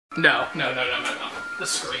No. The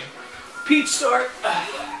scream. Peach start. Part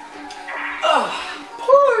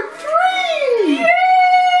 3!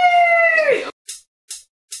 Yay!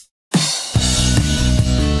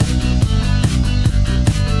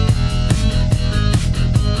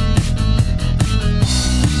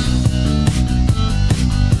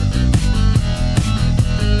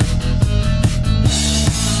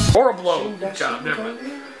 Or a blow. Good job, never mind.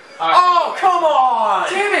 Oh, come on!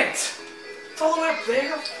 Damn it! It's all the way up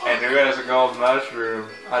there. And who has a gold mushroom?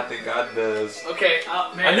 I think God does. Okay,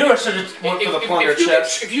 man. I knew I should have went for the plunder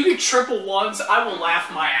chest. If you get triple ones, I will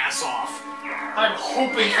laugh my ass off. I'm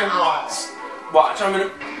hoping for ones. Watch, I'm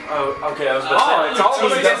gonna... Oh, okay, I was about to say. It's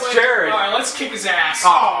all against Jared. Alright, let's kick his ass.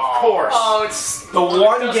 Oh, of course. Oh, it's... The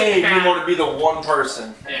one game you want to be the one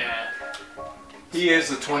person. Yeah. He is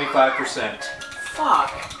the 25%.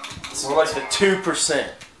 Fuck. So like the 2%.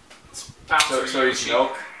 Bowser So he's Yoshi.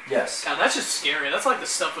 milk? Yes. God, that's just scary. That's like the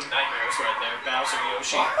stuff of nightmares right there. Bowser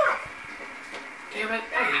Yoshi. Damn it,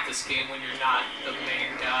 I hate this game when you're not the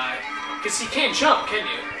main guy. Because you can't jump, can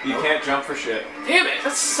you? You can't jump for shit. Damn it,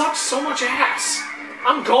 that sucks so much ass.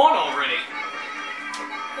 I'm gone already.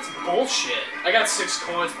 That's bullshit. I got 6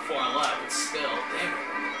 coins before I left, but still, damn it.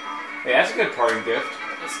 Hey, that's a good parting gift.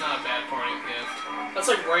 That's not a bad parting gift. That's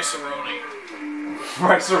like rice-a-roni.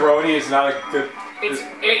 Rice-a-roni is not a good...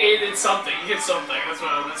 It's something. You get something. That's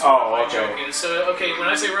what my joke is. So, okay, when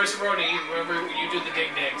I say rice-a-roni, remember you do the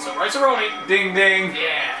ding-ding. So, rice-a-roni. Ding-ding.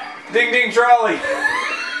 Yeah. Ding-ding trolley.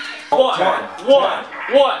 One.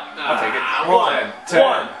 I'll take it. 1.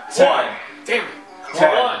 10. Damn it.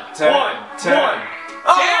 10. 1. 10. Damn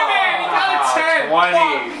it! You got a 10. 20.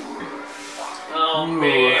 Oh,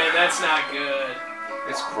 man. That's not good.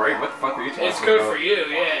 It's great. What the fuck are you talking about? It's good for you,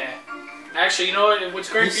 yeah. Actually, you know what? What's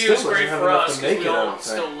great for you is great for us, because we all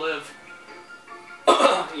still live.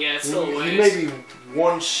 Yeah, it's still a ways. He may be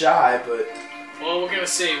one shy, but... Well, we're gonna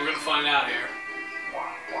see. We're gonna find out here.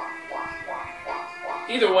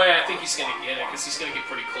 Either way, I think he's gonna get it, because he's gonna get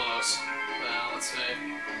pretty close. Well, let's see.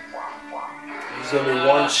 He's gonna be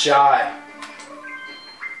one shy.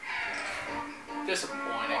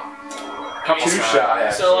 Disappointing. Couple shy,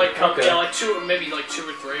 actually. So, like, yeah, like 2, maybe like 2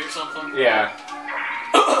 or 3 or something? Yeah.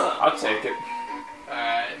 I'll take it.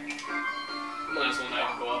 Alright. Might as well not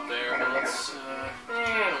even go up there, but let's, I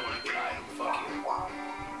don't want to get item. Fuck you.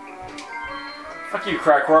 Fuck you,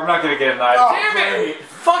 Crackor. I'm not gonna get an item. Oh, damn it!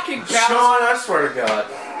 Fucking Bowser! Sean, I swear to God.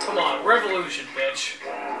 Come on, revolution, bitch.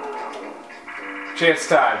 Chance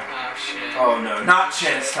time. Oh, shit. Oh, no. Not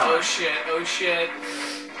chance time. Oh, shit. Oh, shit.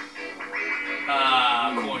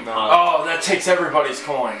 Coin pop. Oh, that takes everybody's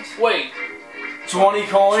coins. Wait. 20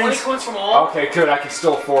 coins? 20 coins from all? Okay, good. I can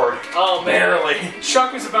still afford. Oh, man. Barely.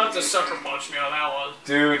 Chuck was about to sucker punch me on that one.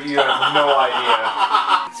 Dude, you have no idea.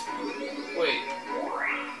 Wait.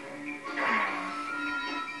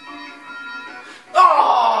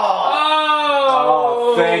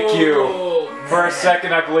 Oh, thank you. For a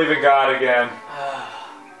second, I believe in God again.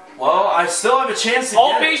 Well, I still have a chance to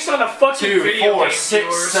all get based on a fucking 2, video 4, game, 6,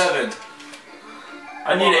 viewers. 7.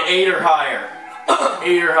 I need an 8 or higher.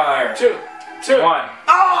 8 or higher. 2. 1.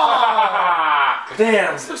 Oh!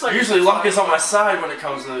 Damn. Like usually luck is on my side when it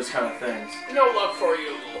comes to those kind of things. No luck for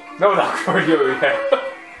you. No luck for you, yeah.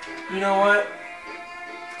 You know what?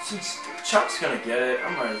 Since Chuck's gonna get it, I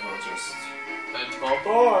might as well just...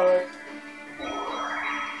 Bye-bye.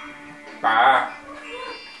 Bah.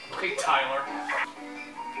 Okay, Tyler.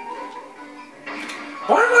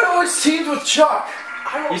 Why am I always teamed with Chuck?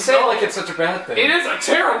 I don't You say it know. like it's such a bad thing. It is a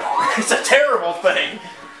terrible. It's a terrible thing.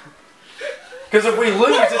 Because if we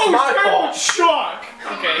lose, it's my fault. Chuck.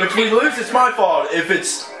 Okay. If we lose, it's my fault. If we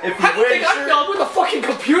How do you win, think I feel with a fucking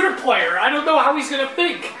computer player? I don't know how he's gonna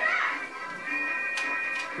think.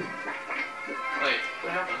 Wait,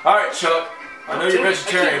 what happened? all right, Chuck. I know you're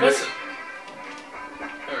vegetarian, but Listen. There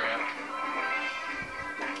we go.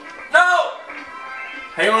 no.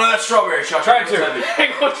 Hang on to that strawberry, Chuck. Try to.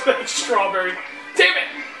 Hang on to that strawberry. Damn it!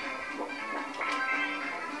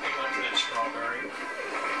 Hang on to that strawberry.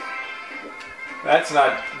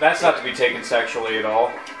 That's not to be taken sexually at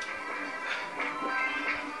all.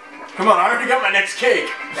 Come on, I already got my next cake.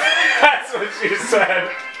 That's what she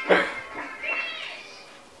said.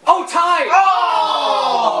 Oh, tie!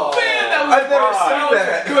 Oh! Man, that was I've never seen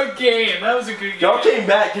that. a good game. That was a good game. Y'all came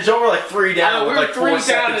back because y'all were like 3 down. We with were like 3 4 down,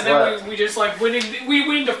 seconds and then left. we just like went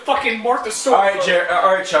into fucking Mark the Sword.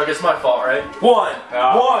 All right, Chuck. It's my fault, right? 1.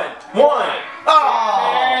 No. 1.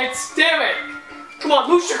 Oh! Damn it! Come on,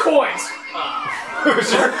 lose your coins.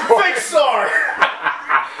 Who's your Fake star.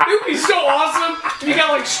 It would be so awesome if you got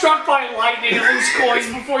like struck by lightning and lose coins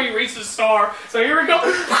before you reach the star. So here we go.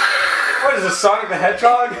 What is this, Sonic the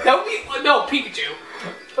Hedgehog? That would be no Pikachu.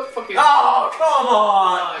 Fucking. Oh, come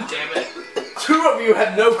on! Oh, damn it. 2 of you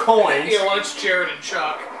had no coins. Yeah, well, it's Jared and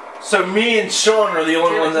Chuck. So me and Sean are the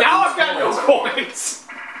only ones that Now lose I've got no coins.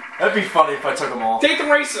 That'd be funny if I took them all. Take the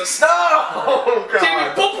racist. No! Oh, God.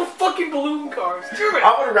 Damn it, both were fucking balloon cars. Damn it.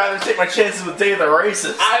 I would rather take my chances with Dave the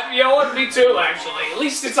Racist. You know what? Me too, actually. At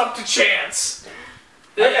least it's up to chance.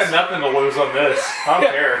 I got nothing to lose on this. I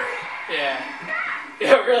don't care. Yeah.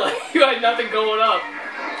 Yeah, really. You had nothing going up.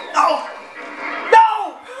 Oh!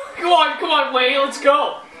 No! Come on, Wayne, let's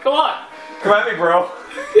go. Come on. Come at me, bro.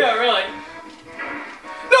 Yeah, really.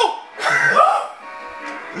 No!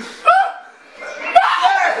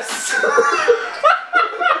 Yes!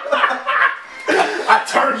 I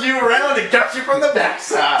turned you around and got you from the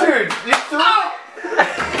backside. Dude, you threw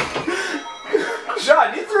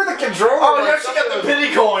Sean, you threw the controller. Oh, you like actually got the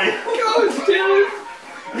pity coin. God damn it.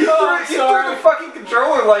 You threw the fucking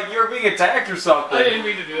controller like you were being attacked or something. I didn't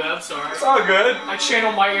mean to do that, I'm sorry. It's all good. I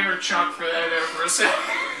channeled my inner Chuck for that there for a second.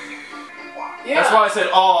 Yeah. That's why I said,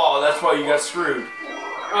 oh, that's why you got screwed.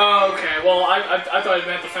 Oh, okay. Well, I thought it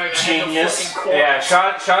meant the fact that I had no Genius. fucking coins. Yeah,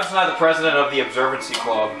 Sean's not the president of the Observancy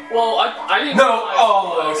Club. Well, I didn't No, realize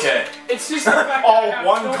oh, it was. okay. It's just the fact that All I have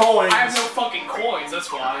one no, coins. I have no fucking coins, that's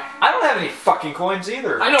why. I don't have any fucking coins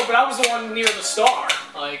either. I know, but I was the one near the star.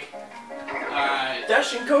 Like, alright.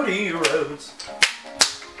 Dashing Cody Rhodes.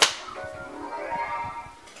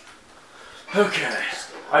 Okay.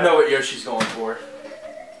 I know what Yoshi's going for.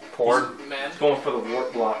 Porn. Man. He's going for the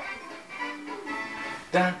warp block.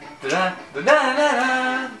 Da, da, da, da, da,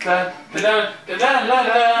 da, da,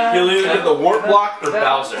 Da-da-da-da-da-da. He'll either get the warp block or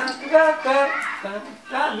Bowser.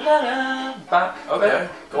 Okay.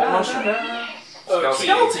 Gold mushroom. Oh,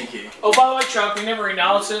 Skeleton key. oh, by the way, Chuck, we never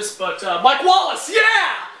announced this, but Mike Wallace,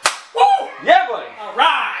 yeah! Woo! Yeah, buddy.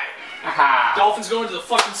 Alright! Aha. Dolphins going to the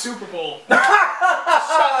fucking Super Bowl.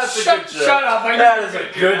 That's a good joke. Shut up! I knew That you is were a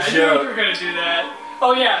gonna do good that. I knew joke. you were gonna do that.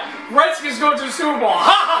 Oh yeah, Redskins going to the Super Bowl. Ha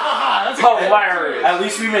ha ha ha! That's Hilarious. At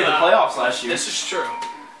least we made the playoffs last year. This is true.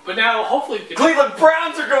 But now, hopefully, we can... Cleveland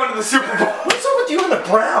Browns are going to the Super Bowl. What's up with you and the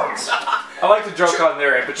Browns? I like to joke on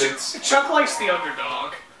their impotence. Chuck likes the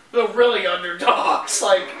underdog. The really underdogs,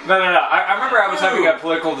 like... No. I remember I was having a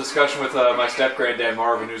political discussion with my step-granddad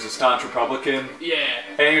Marvin, who's a staunch Republican. Yeah.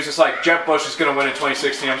 And he was just like, Jeb Bush is going to win in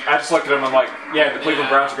 2016. I just looked at him and I'm like, yeah, the Cleveland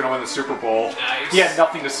Browns are going to win the Super Bowl. Nice. He had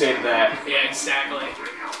nothing to say to that. Yeah, exactly.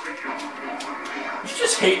 You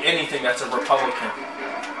just hate anything that's a Republican.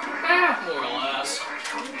 More or less.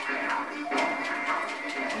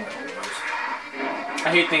 I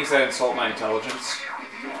hate things that insult my intelligence.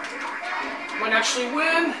 Might actually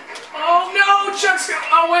win. Oh no, Chuck's gonna...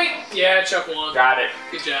 Oh wait. Yeah, Chuck won. Got it.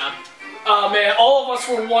 Good job. Oh man, all of us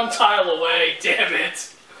were one tile away. Damn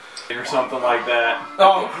it. Or something like that.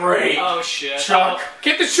 Oh, great. Oh shit. Chuck. Oh,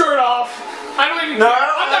 get the shirt off. I don't even No. care.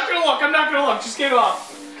 I'm not gonna look. Just get it off.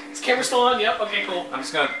 Is the camera still on? Yep. Okay, cool. I'm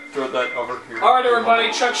just going to throw that over here. Alright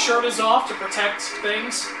everybody, Chuck's shirt is off to protect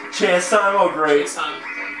things. Chance time. Oh, great. It's time.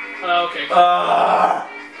 Okay, cool.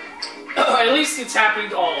 At least it's happening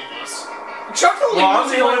to all of us. Chuck only Well, I'm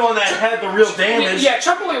loses the only like- one that had the real damage. Yeah,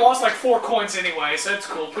 Chuck only lost like 4 coins anyway, so it's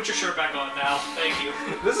cool. Put your shirt back on now. Thank you.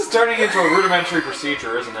 This is turning into a rudimentary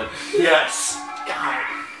procedure, isn't it? Yes. God.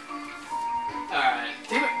 Alright.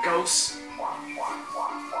 Damn it, ghosts.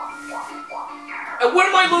 And what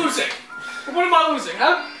am I losing? What am I losing,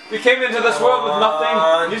 huh? You came into this world with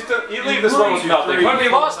nothing. You leave this world with nothing. What have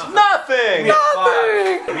you lost? Nothing!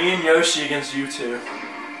 Nothing. Me and Yoshi against you two.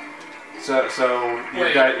 So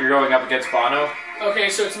Wait. you're going up against Bono? Okay,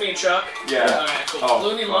 so it's me and Chuck? Yeah. Alright, cool. Oh,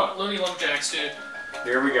 Looney fuck. Lumpjacks, dude.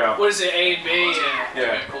 Here we go. What is it, A and B? Yeah.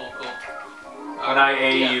 Yeah. Okay, cool. When I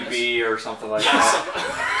A, you B, or something like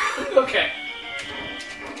that. Okay.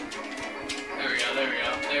 There we go.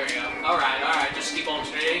 Alright, just keep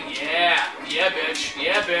alternating. Yeah, bitch.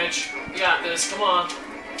 You got this, come on.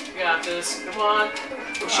 Come on.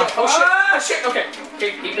 Oh shit. Okay,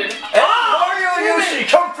 keep it. Hey, Mario and Yoshi,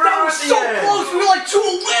 come through That was at the so end. close, we were like 2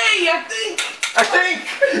 away, I think.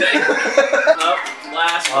 Oh,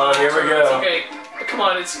 last one. Oh, here we go. Okay, come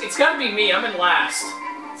on, it's gotta be me, I'm in last.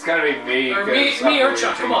 It's gotta be me. Or 'cause me I'm or Luigi.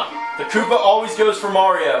 Chuck, come on. The Koopa always goes for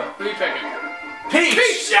Mario. Who are you picking?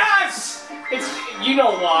 Peach! Yes! You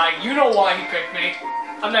know why he picked me.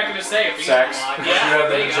 I'm not gonna say it, but Sex. you know why. You Yeah, have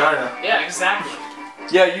the there you vagina. go. Yeah, exactly.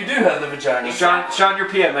 Yeah, you do have the vagina. Sean, you're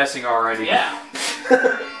PMSing already. Yeah.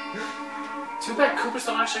 Too bad Koopas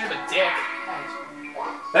don't actually have a dick.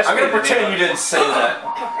 That's I'm gonna pretend you didn't say that.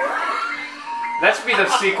 That should be the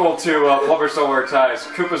sequel to Blubber Still Wear Ties.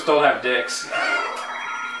 Koopas don't have dicks.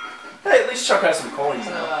 Hey, at least Chuck has some coins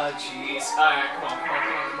now. Oh, jeez. Alright, come on.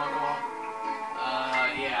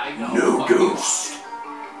 I know. No ghost.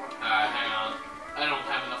 Alright, hang on. I don't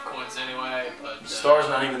have enough coins anyway, but... Star's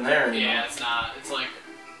not even there anymore. Yeah, it's not. It's like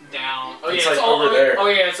down. Oh, It's yeah, like it's all over there. Oh,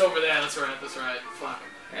 yeah, it's over there. That's right, Fuck.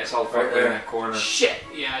 Yeah, it's all Right fucking there. in that corner. Shit!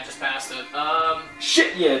 Yeah, I just passed it.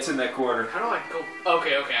 Shit, yeah, it's in that corner. How do I go?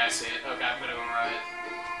 Okay, I see it. Okay, I'm gonna go right.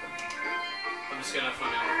 I'm just gonna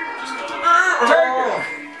fucking just go that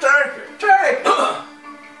Take it. way. There we go.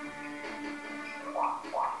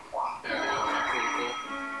 Okay, cool.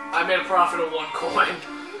 I made a profit of 1 coin.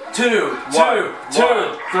 2, 2,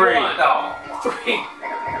 2, 3. One. Oh. 3.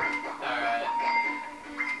 Alright.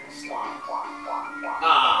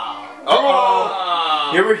 Oh.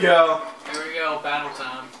 Here we go. Here we go. Battle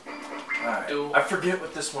time. Alright. I forget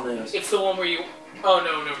what this one is. It's the one where you. Oh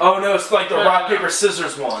no. Oh no, it's like the No, rock, no. paper,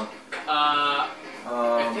 scissors one. I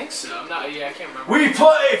think so. I'm not. Yeah, I can't remember. We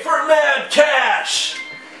play for mad cash!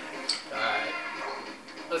 Alright.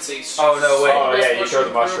 Let's see. Oh, no, wait. Oh, yeah, you Mushroom throw the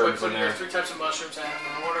brew by mushrooms putting in there. your 3 types of mushrooms in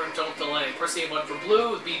order and don't delay. Press the A button for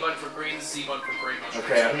blue, the B button for green, the Z button for green mushrooms.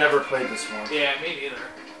 Okay, I've never played this one. Yeah, me neither.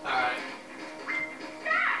 Alright.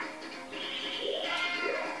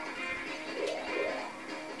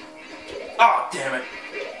 Oh, damn it.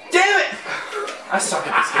 Damn it! I suck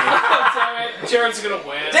at this game. Damn it. Jared's gonna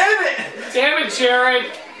win. Damn it! Damn it,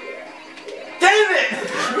 Jared! Damn it!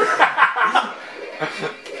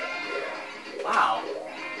 Wow.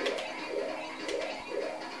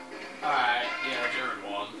 Alright, yeah, Jared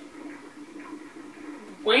won.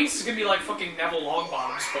 Wayne's is gonna be like fucking Neville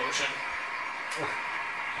Longbottom's potion.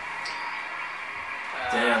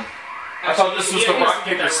 Damn. I thought this was the rock,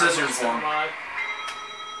 paper, scissors one. Alright.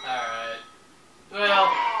 Well.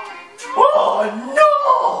 Oh,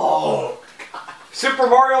 no! Super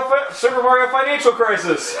Mario Financial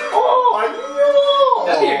Crisis. Oh, no!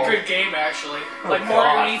 That'd be a good game, actually. Like, God.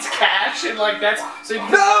 Mario needs cash, and like, that's... So you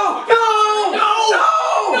can... No! No! No!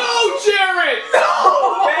 No, Jared!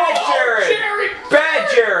 No! Bad Jared! Jared! Bad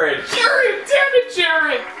Jared! Jared! Damn it,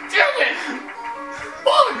 Jared! Damn it!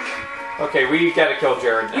 Fuck! Okay, we gotta kill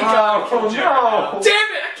Jared. Oh, Damn no! it!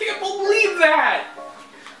 I can't believe that!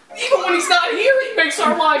 Even when he's not here, he makes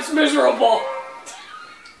our lives miserable!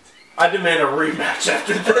 I demand a rematch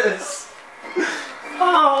after this.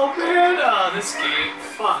 Oh, man. Oh, this game.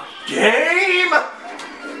 Fuck. Game?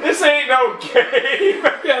 This ain't no game!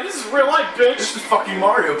 Yeah, this is real life, bitch. This is fucking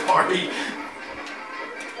Mario Party.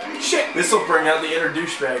 Shit. This will bring out the inner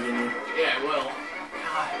douchebag in you. Yeah, it will.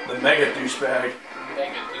 God. The mega douchebag.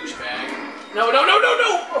 Mega douchebag. No. Okay.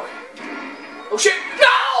 Oh, shit.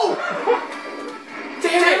 No!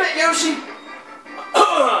 Damn it, Yoshi!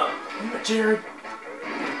 Damn it, Jared.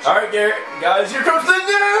 Alright, guys, here comes the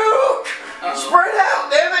nuke! Spread out,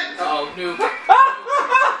 damn it! Uh-oh, noob.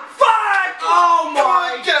 Fuck! Oh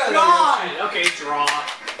my God! god! Okay, draw.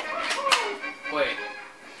 Wait.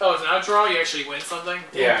 Oh, is it not a draw? You actually win something?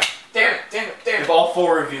 Yeah. Damn it. If all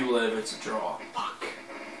 4 of you live, it's a draw. Fuck.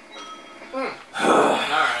 Alright.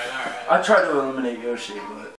 I tried to eliminate Yoshi, but